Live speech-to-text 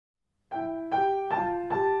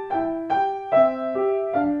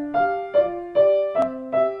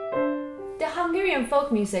Hungarian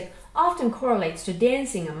folk music often correlates to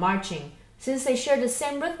dancing and marching, since they share the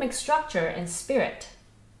same rhythmic structure and spirit.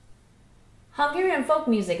 Hungarian folk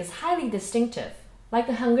music is highly distinctive. Like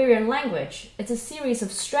the Hungarian language, it's a series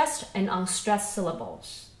of stressed and unstressed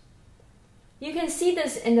syllables. You can see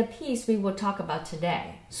this in the piece we will talk about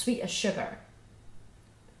today, Sweet as Sugar.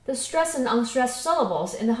 The stressed and unstressed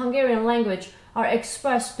syllables in the Hungarian language are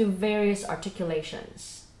expressed through various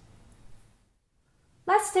articulations.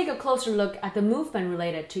 Let's take a closer look at the movement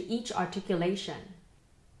related to each articulation.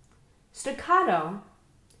 Staccato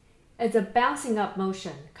is a bouncing up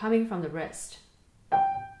motion coming from the wrist.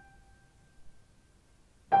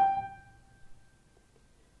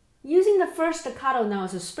 Using the first staccato note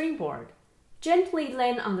as a springboard, gently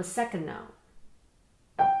land on the second note.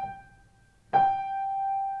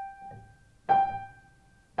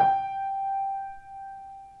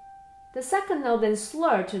 The second note then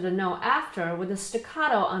slur to the note after with a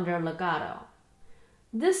staccato under legato.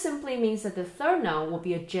 This simply means that the third note will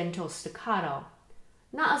be a gentle staccato,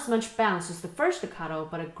 not as much bounce as the first staccato,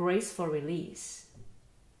 but a graceful release.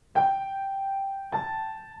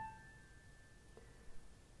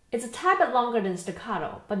 It's a tad bit longer than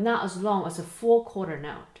staccato, but not as long as a full quarter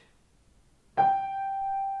note.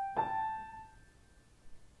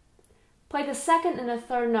 Play the second and the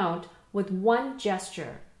third note with one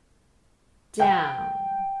gesture. Down,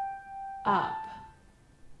 up.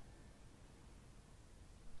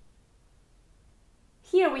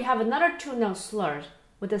 Here we have another two-note slur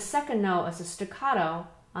with the second note as a staccato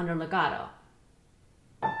under legato.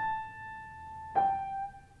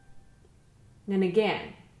 Then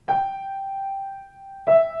again.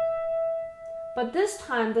 But this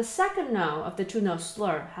time the second note of the two-note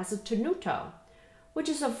slur has a tenuto, which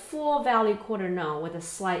is a full valley quarter note with a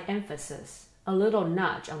slight emphasis, a little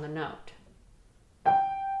nudge on the note.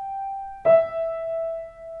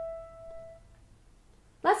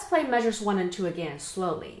 Let's play measures 1 and 2 again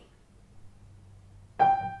slowly.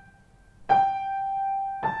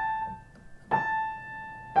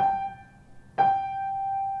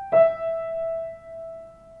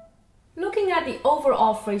 Looking at the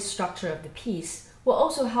overall phrase structure of the piece will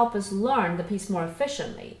also help us learn the piece more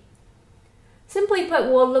efficiently. Simply put,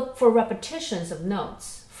 we'll look for repetitions of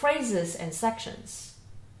notes, phrases, and sections.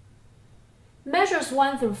 Measures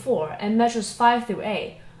 1 through 4 and measures 5 through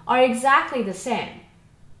 8 are exactly the same.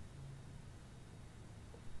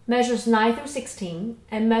 Measures 9 through 16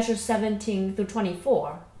 and measures 17 through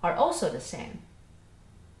 24 are also the same.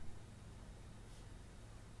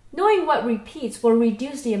 Knowing what repeats will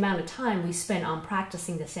reduce the amount of time we spend on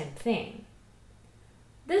practicing the same thing.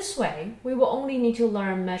 This way, we will only need to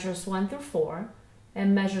learn measures 1 through 4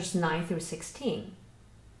 and measures 9 through 16,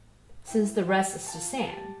 since the rest is the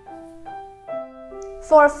same.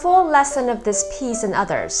 For a full lesson of this piece and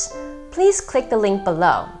others, please click the link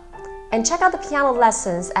below and check out the piano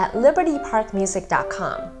lessons at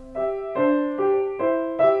libertyparkmusic.com.